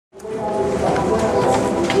Have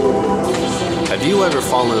you ever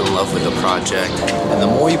fallen in love with a project, and the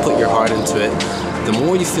more you put your heart into it, the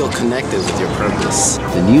more you feel connected with your purpose?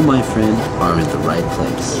 Then you, my friend, are in the right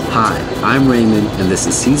place. Hi, I'm Raymond, and this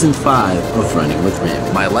is Season 5 of Running with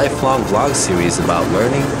Raymond. My lifelong vlog series about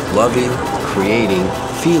learning, loving, creating,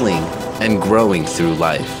 feeling, and growing through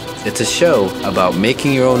life. It's a show about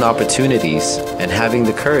making your own opportunities and having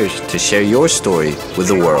the courage to share your story with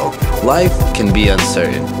the world. Life can be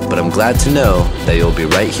uncertain, but I'm glad to know that you'll be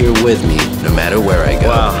right here with me no matter where I go.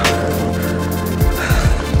 Wow.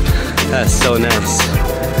 That's so nice.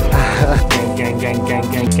 Gang, gang, gang, gang,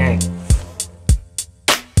 gang, gang.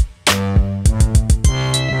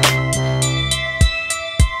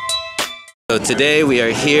 So today we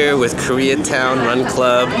are here with Koreatown Run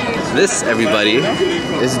Club. This, everybody,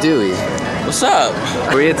 is Dewey. What's up?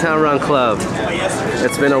 Koreatown Run Club.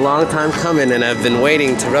 It's been a long time coming and I've been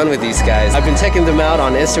waiting to run with these guys. I've been checking them out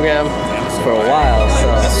on Instagram for a while, so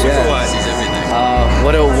yeah.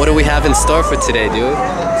 What do we have in store for today, Dewey?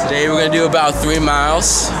 Today we're gonna do about 3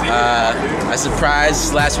 miles. Last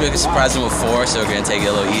week I surprised them with 4, so we're gonna take it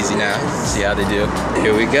a little easy now. See how they do.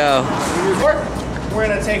 Here we go. We're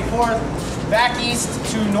gonna take 4 back east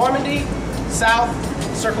to Normandy, south,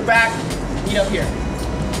 circle back, meet up here.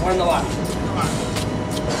 One in the lot. Come on.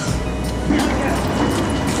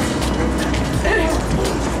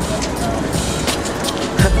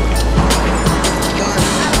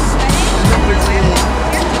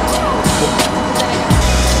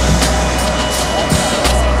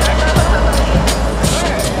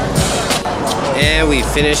 And we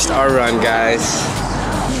finished our run, guys.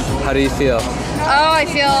 How do you feel? Oh, I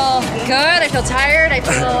feel good. I feel tired. I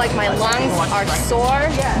feel like my lungs are sore.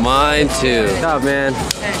 Mine too. Good job, man.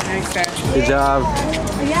 Thanks, Good job.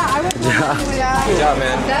 Yeah, I would. Good job. Good job,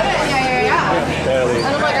 man. Yeah.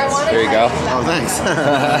 And I'm like, I want to. Here you go. Oh, thanks.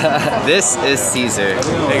 This is Caesar.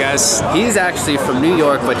 Hey guys. He's actually from New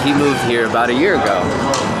York, but he moved here about a year ago.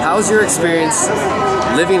 How's your experience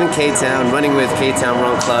living in K-Town, running with K-Town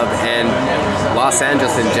Run Club, and Los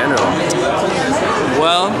Angeles in general?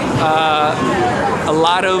 Well, a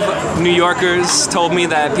lot of New Yorkers told me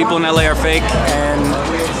that people in LA are fake, and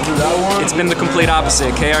it's been the complete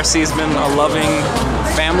opposite. KRC's been a loving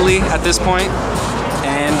family at this point,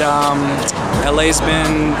 and LA's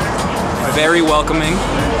been very welcoming.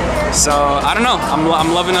 So I don't know.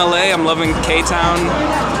 I'm loving LA. I'm loving K-Town.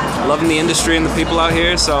 Loving the industry and the people out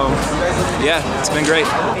here. So yeah, it's been great.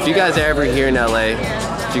 If you guys are ever here in LA,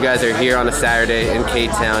 if you guys are here on a Saturday in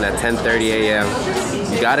K-Town at 10:30 a.m.,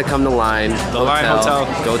 you gotta come to Line Hotel.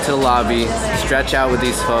 Go to the lobby, stretch out with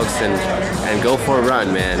these folks, and go for a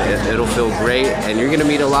run, man. It'll feel great, and you're gonna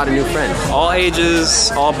meet a lot of new friends. All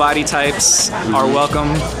ages, all body types are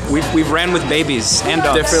welcome. We've ran with babies and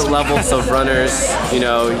dogs. Different levels of runners. You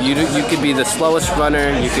know, you could be the slowest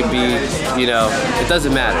runner. You could be, you know, it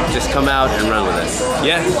doesn't matter. Just come out and run with us.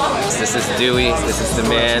 Yeah. This is Dewey. This is the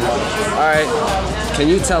man. All right. Can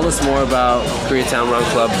you tell us more about Koreatown Run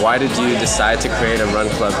Club? Why did you decide to create a run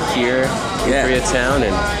club here in Koreatown,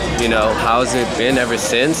 and you know, how's it been ever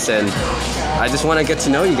since? And I just want to get to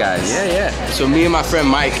know you guys. So me and my friend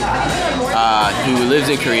Mike, who lives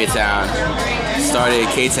in Koreatown, started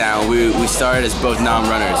K-Town. We started as both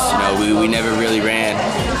non-runners. You know, we never really ran.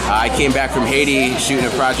 I came back from Haiti shooting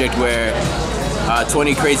a project where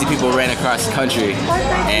 20 crazy people ran across the country,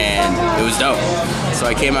 and it was dope. So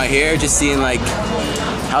I came out here just seeing like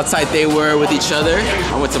how tight they were with each other.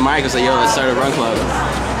 I went to Mike, I was like, yo, let's start a run club.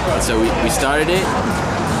 And so we started it.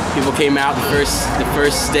 People came out the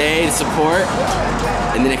first day to support,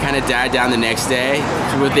 and then it kind of died down the next day.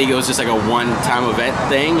 People think it was just like a one-time event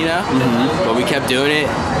thing, you know? But we kept doing it,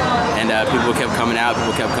 and people kept coming out,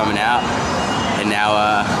 and now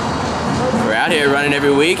we're out here running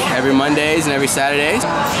every week, every Mondays and every Saturdays.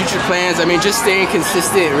 Future plans, I mean, just staying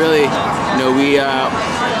consistent, really. You know,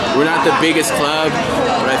 we're not the biggest club,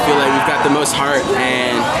 but I feel like we've got the most heart,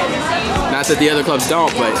 and not that the other clubs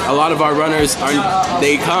don't, but a lot of our runners,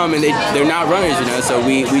 they come and they're not runners, you know, so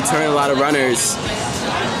we turn a lot of runners,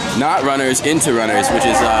 not runners, into runners, which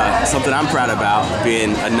is something I'm proud about,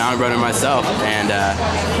 being a non-runner myself. And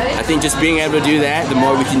I think just being able to do that, the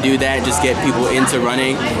more we can do that, just get people into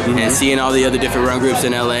running and seeing all the other different run groups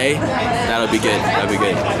in LA, that'll be good.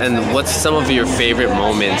 And what's some of your favorite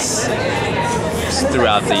moments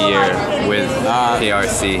throughout the year with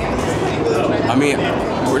KRC? I mean,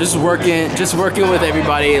 we're just working with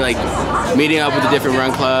everybody, like meeting up with the different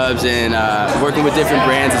run clubs and working with different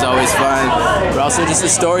brands is always fun. But also just the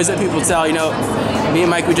stories that people tell, you know. Me and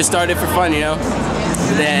Mike, we just started for fun, you know.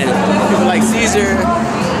 And then people like Caesar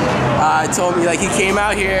told me, like, he came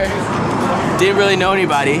out here Didn't really know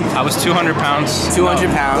anybody. I was 200 pounds.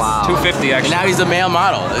 200 pounds. Wow. 250 actually. And now he's a male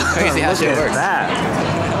model. It's crazy how shit works.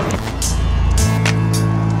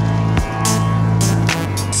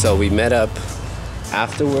 So we met up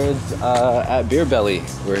afterwards at Beer Belly.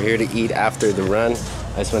 We're here to eat after the run.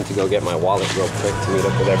 I just went to go get my wallet real quick to meet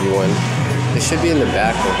up with everyone. They should be in the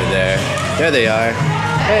back over there. There they are.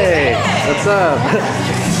 Hey, what's up?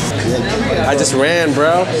 I just ran,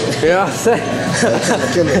 bro. You know what I'm saying?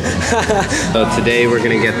 So today we're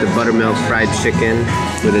gonna get the buttermilk fried chicken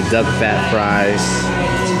with the duck fat fries.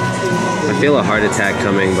 I feel a heart attack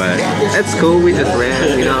coming, but it's cool. We just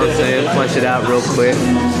ran, you know what I'm saying? Flush it out real quick.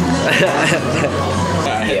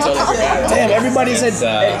 Damn, everybody said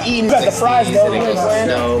eating. You got the fries though.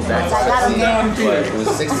 No, back to 60, but it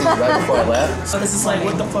was 60 right before I left. So this is like,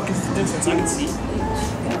 what the fuck is the difference? I can see.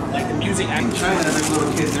 Like the music. In China, there's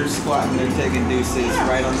little kids, they're squatting, they're taking deuces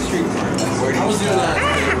right on the street corner. Where do you stop?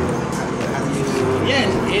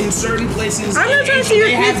 Yeah, in certain places. I'm not trying to see your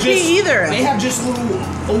kids pee either. They have just little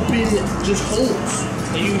open, just holes.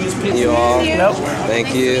 That you can just pick. You all. Nope.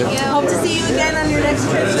 Thank you. Hope to see you again on your next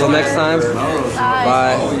trip. Until next time.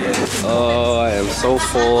 Bye. Oh, I am so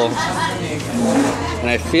full. And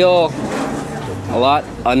I feel a lot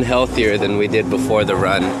unhealthier than we did before the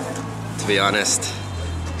run, to be honest.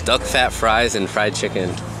 Duck fat fries and fried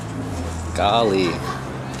chicken. Golly.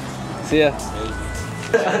 See ya.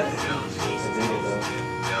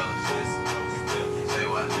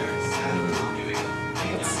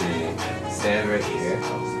 Let's see. Stand right here.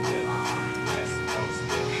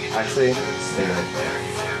 Actually, stand right there.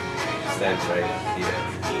 Stand right here.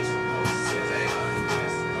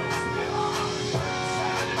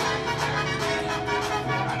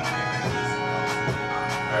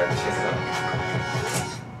 Alright, check it out.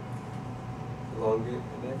 Longer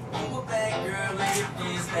neck.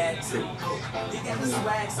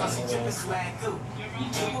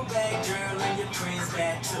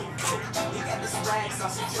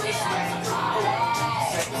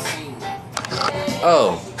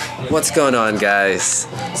 Oh, what's going on, guys?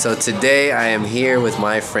 So today I am here with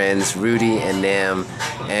my friends Rudy and Nam,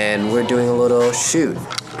 and we're doing a little shoot.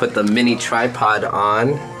 Put the mini tripod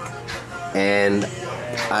on, and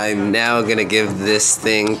I'm now gonna give this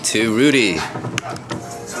thing to Rudy.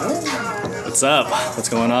 What's up? What's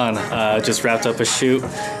going on? Just wrapped up a shoot,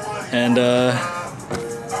 and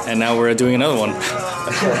now we're doing another one.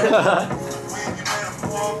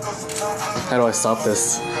 How do I stop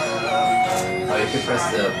this? Oh, you can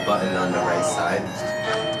press the button on the right side.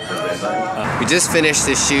 The red button. We just finished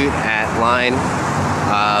the shoot at Line.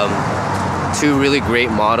 Two really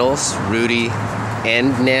great models, Rudy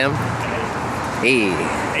and Nam. Hey.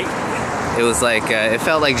 It was like, it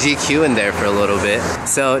felt like GQ in there for a little bit.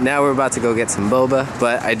 So now we're about to go get some boba,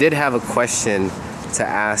 but I did have a question to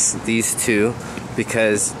ask these two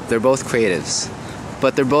because they're both creatives,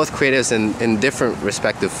 but they're both creatives in different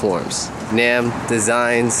respective forms. Nam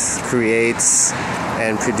designs, creates,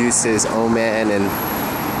 and produces Oh Man, and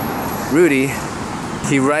Rudy,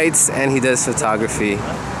 he writes and he does photography.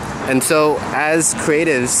 And so as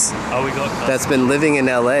creatives that's been living in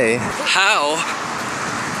LA, how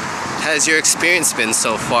has your experience been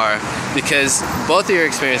so far? Because both of your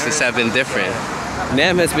experiences have been different.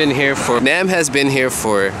 Nam has been here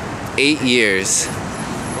for 8 years,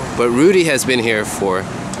 but Rudy has been here for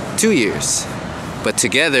 2 years. But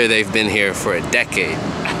together they've been here for a decade.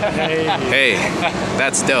 Hey,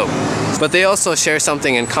 that's dope. But they also share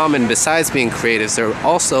something in common besides being creatives. They're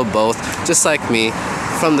also both, just like me,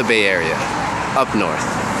 from the Bay Area, up north.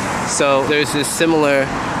 So there's this similar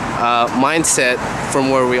mindset from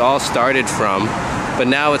where we all started from, but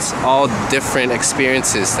now it's all different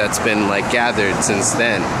experiences that's been like gathered since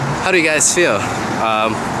then. How do you guys feel?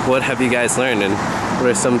 What have you guys learned, and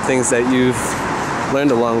what are some things that you've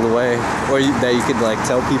learned along the way, or that you could like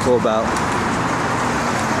tell people about?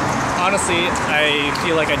 Honestly, I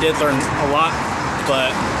feel like I did learn a lot,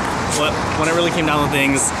 but when it really came down to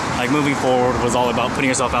things, like moving forward was all about putting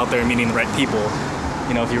yourself out there and meeting the right people.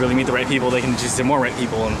 You know, if you really meet the right people, they can just do more right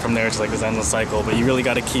people, and from there it's like this endless cycle. But you really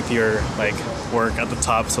got to keep your like work at the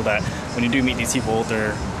top so that when you do meet these people,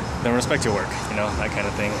 they'll respect your work. You know, that kind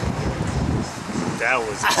of thing. That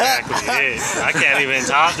was exactly it. I can't even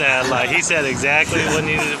top that. Like, he said exactly what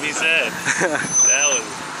needed to be said. That was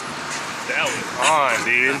on,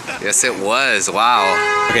 dude. Yes, it was. Wow.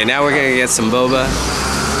 Okay, now we're gonna get some boba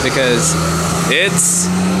because it's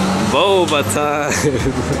boba time.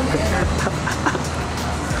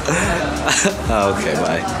 Okay,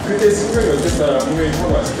 bye.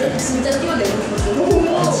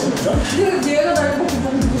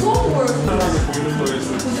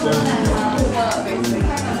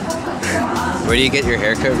 Where do you get your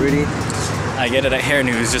haircut, Rudy? I get it at Hair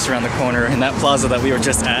News just around the corner in that plaza that we were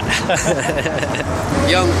just at.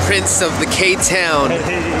 Young Prince of the K-Town.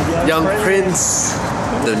 Young Prince.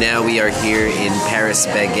 So now we are here in Paris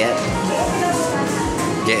Baguette.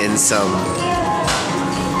 Getting some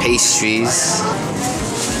pastries.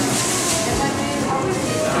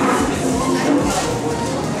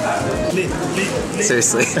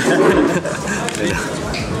 Seriously.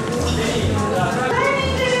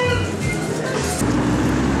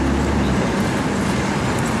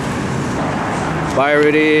 Bye,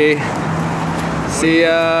 Rudy. See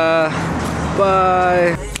ya.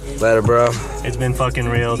 Bye. Later, bro. It's been fucking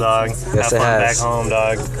real, dog. Yes, Have it fun has. back home,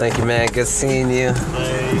 dog. Thank you, man. Good seeing you.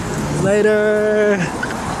 Bye. Later.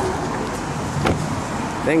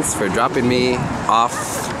 Thanks for dropping me off.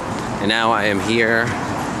 And now I am here,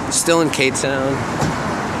 still in Koreatown,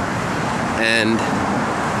 and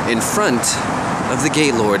in front of the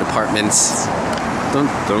Gaylord Apartments. Dun,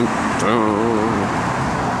 dun, dun.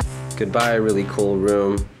 Goodbye, really cool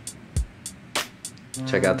room.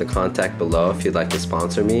 Check out the contact below if you'd like to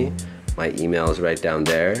sponsor me. My email is right down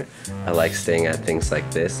there. I like staying at things like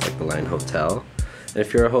this, like the Line Hotel. And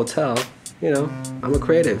if you're a hotel, you know, I'm a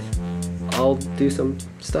creative. I'll do some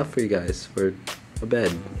stuff for you guys for a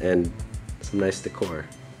bed and some nice decor.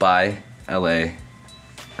 Bye, LA.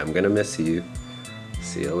 I'm gonna miss you.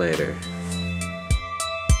 See you later.